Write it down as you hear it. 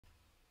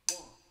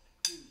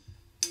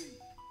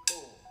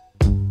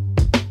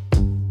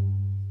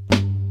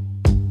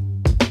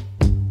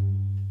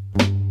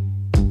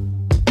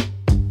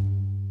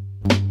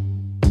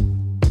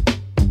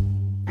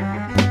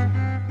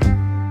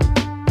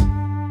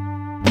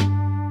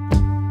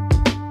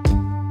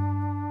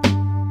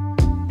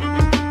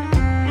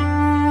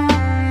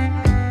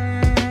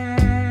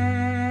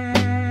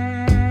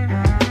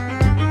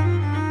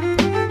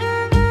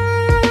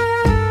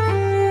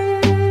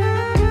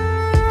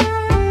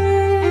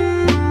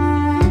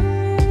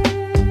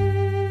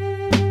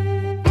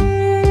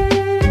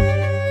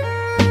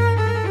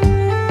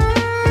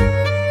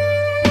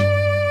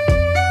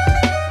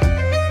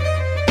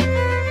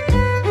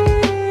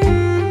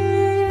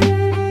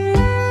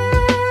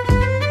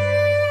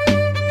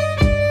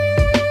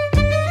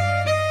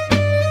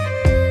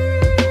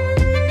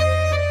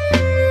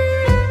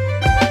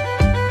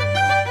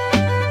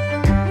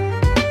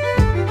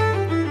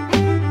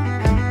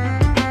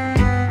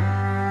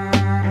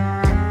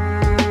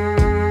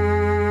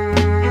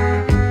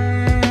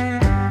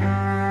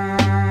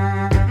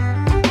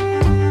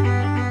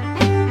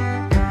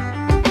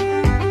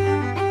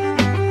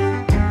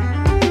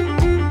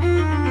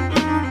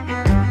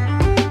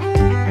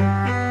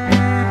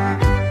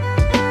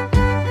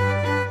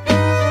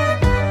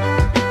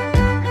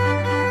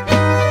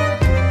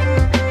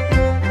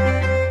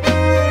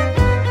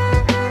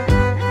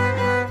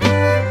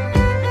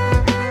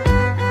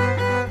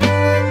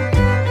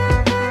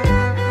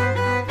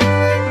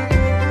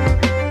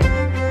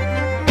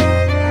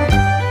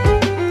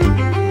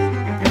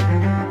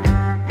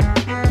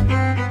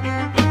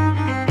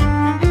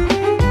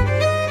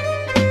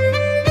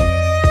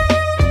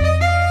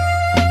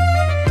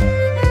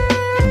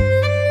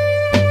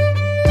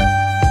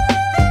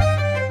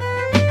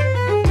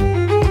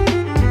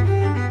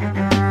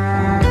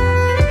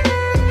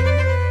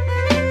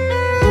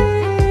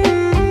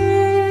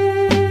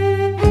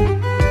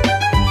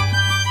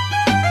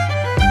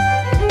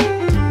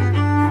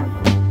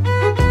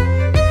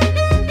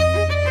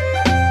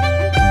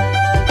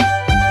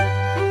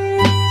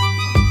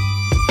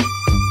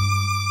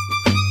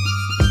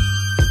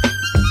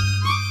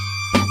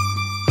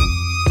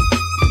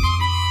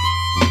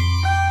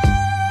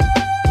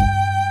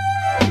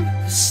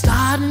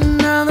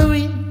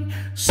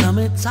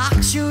Summer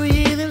talks, you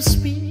hear them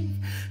speak.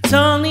 It's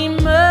only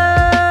Monday.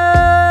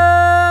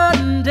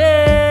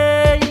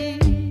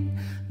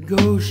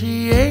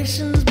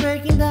 Negotiations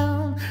breaking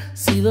down.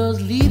 See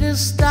those leaders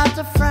start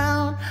to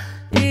frown.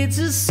 It's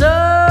a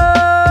soaring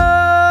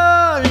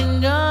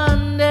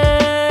gun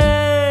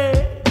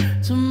day.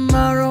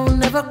 Tomorrow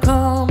never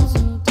comes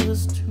until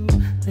it's too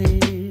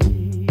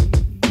late.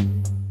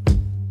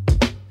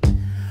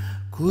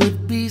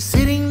 Could be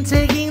sitting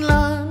taking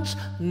lunch.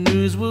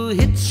 News will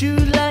hit you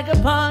like a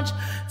punch.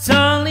 It's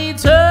only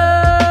Thursday.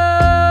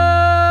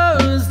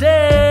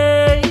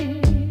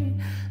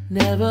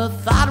 Never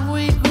thought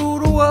we'd go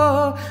to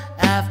war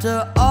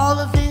after all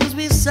the things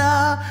we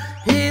saw.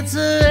 It's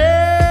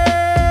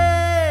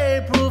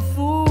April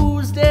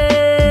Fool's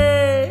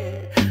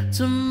Day.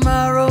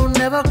 Tomorrow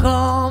never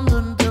comes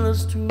until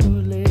it's too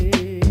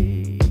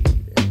late.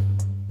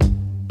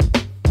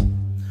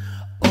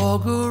 Or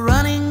go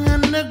running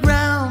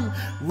underground.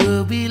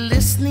 We'll be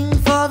listening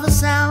for the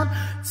sound.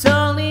 It's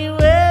only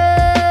Wednesday.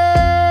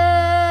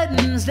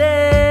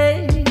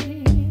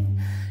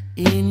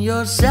 In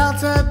your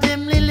shelter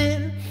dimly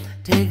lit,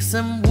 take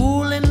some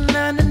wool and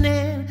learn to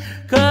knit,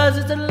 'cause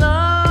it's a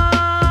long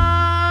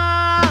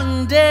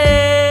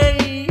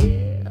day.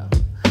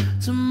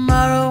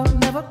 Tomorrow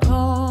never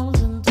comes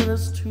until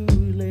it's too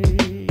late.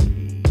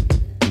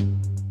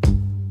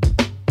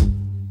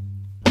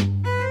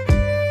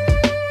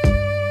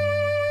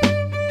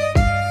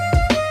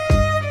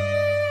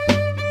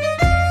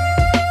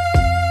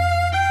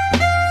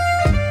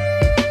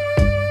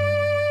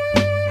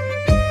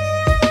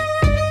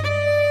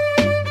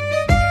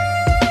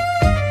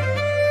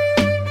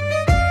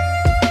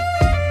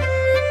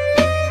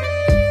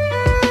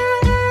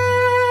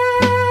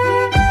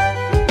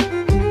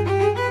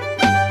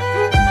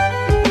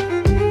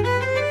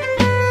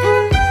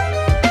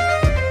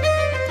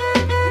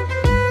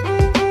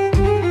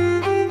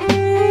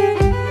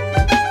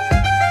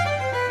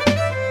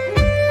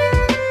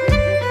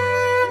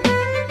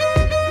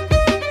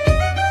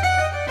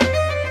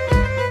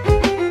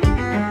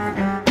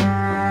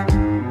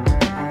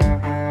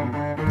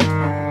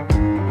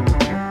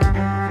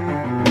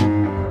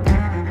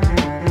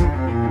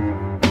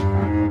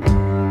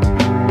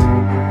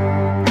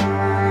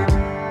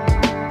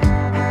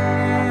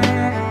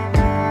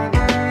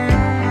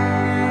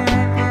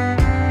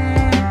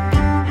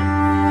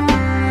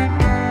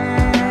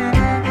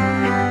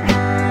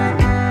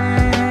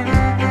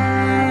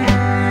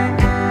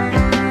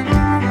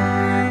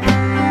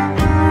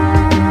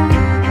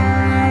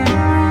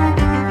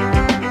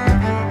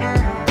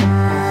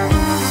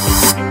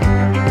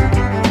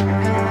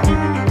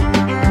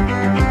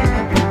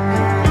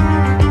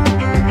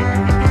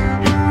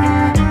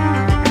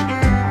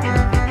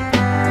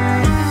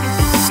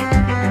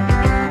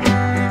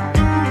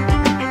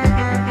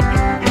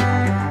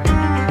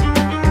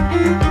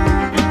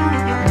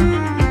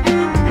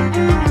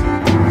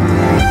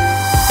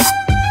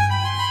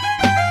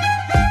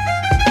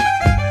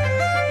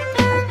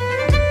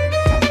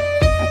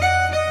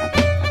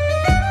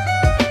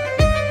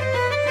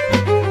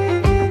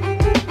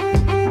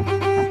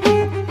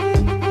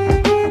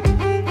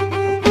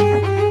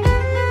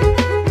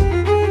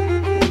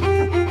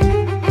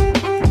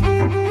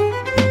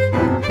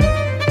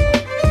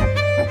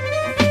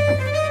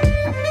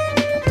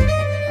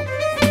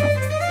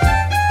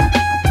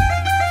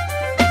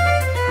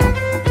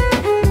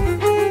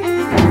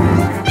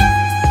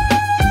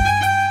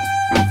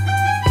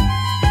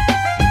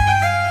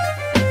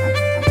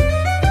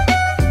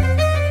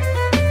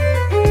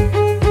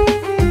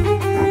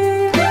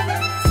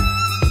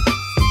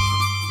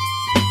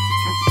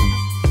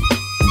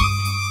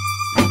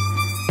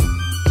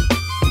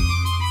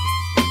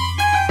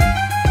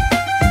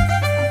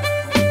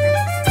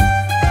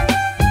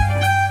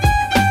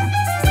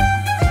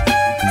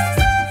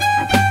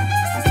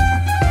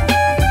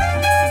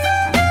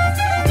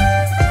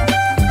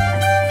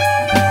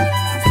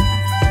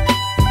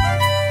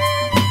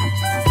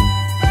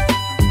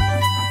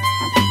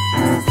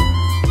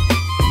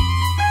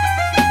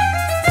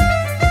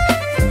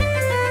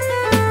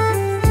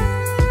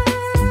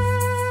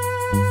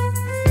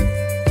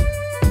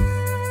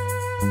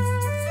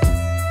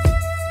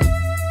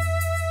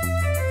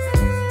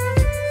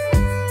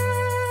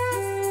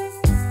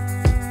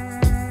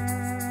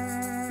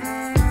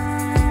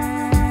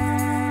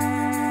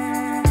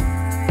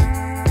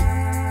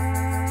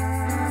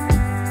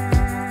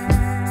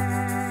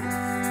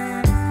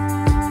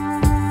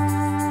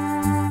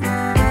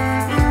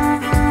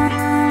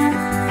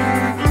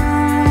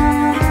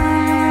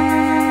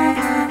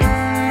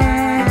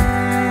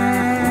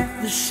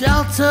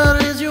 Shelter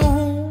is your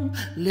home,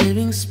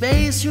 living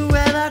space you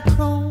ever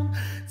grown.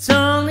 It's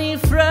only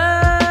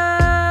Friday.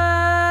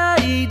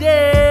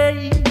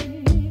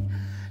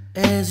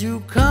 As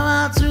you come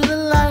out to the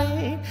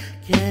light,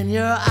 can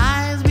your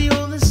eyes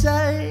behold the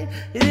sight?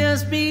 It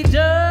must be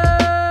doomsday.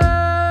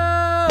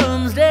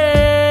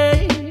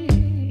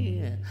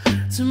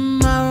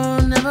 Tomorrow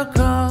never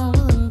comes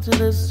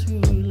until it's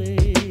too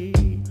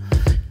late.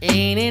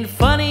 Ain't it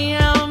funny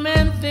how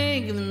men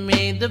think they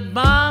made the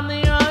bomb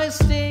that you're always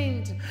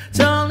extinct.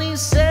 It's only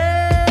Saturday.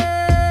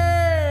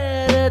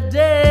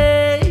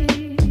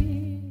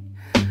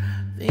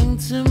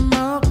 Think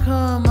tomorrow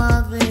come,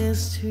 I think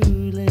it's too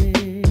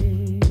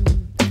late.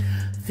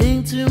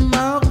 Think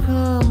tomorrow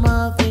come,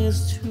 I think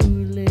it's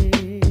too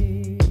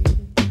late.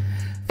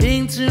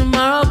 Think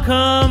tomorrow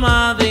come,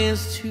 I think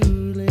it's too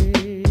late.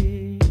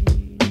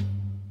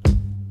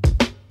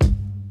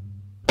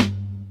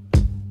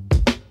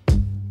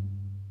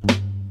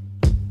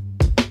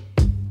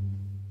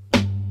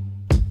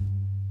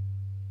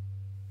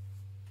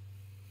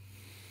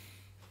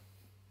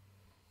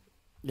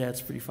 Yeah,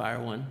 it's a pretty fire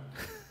one.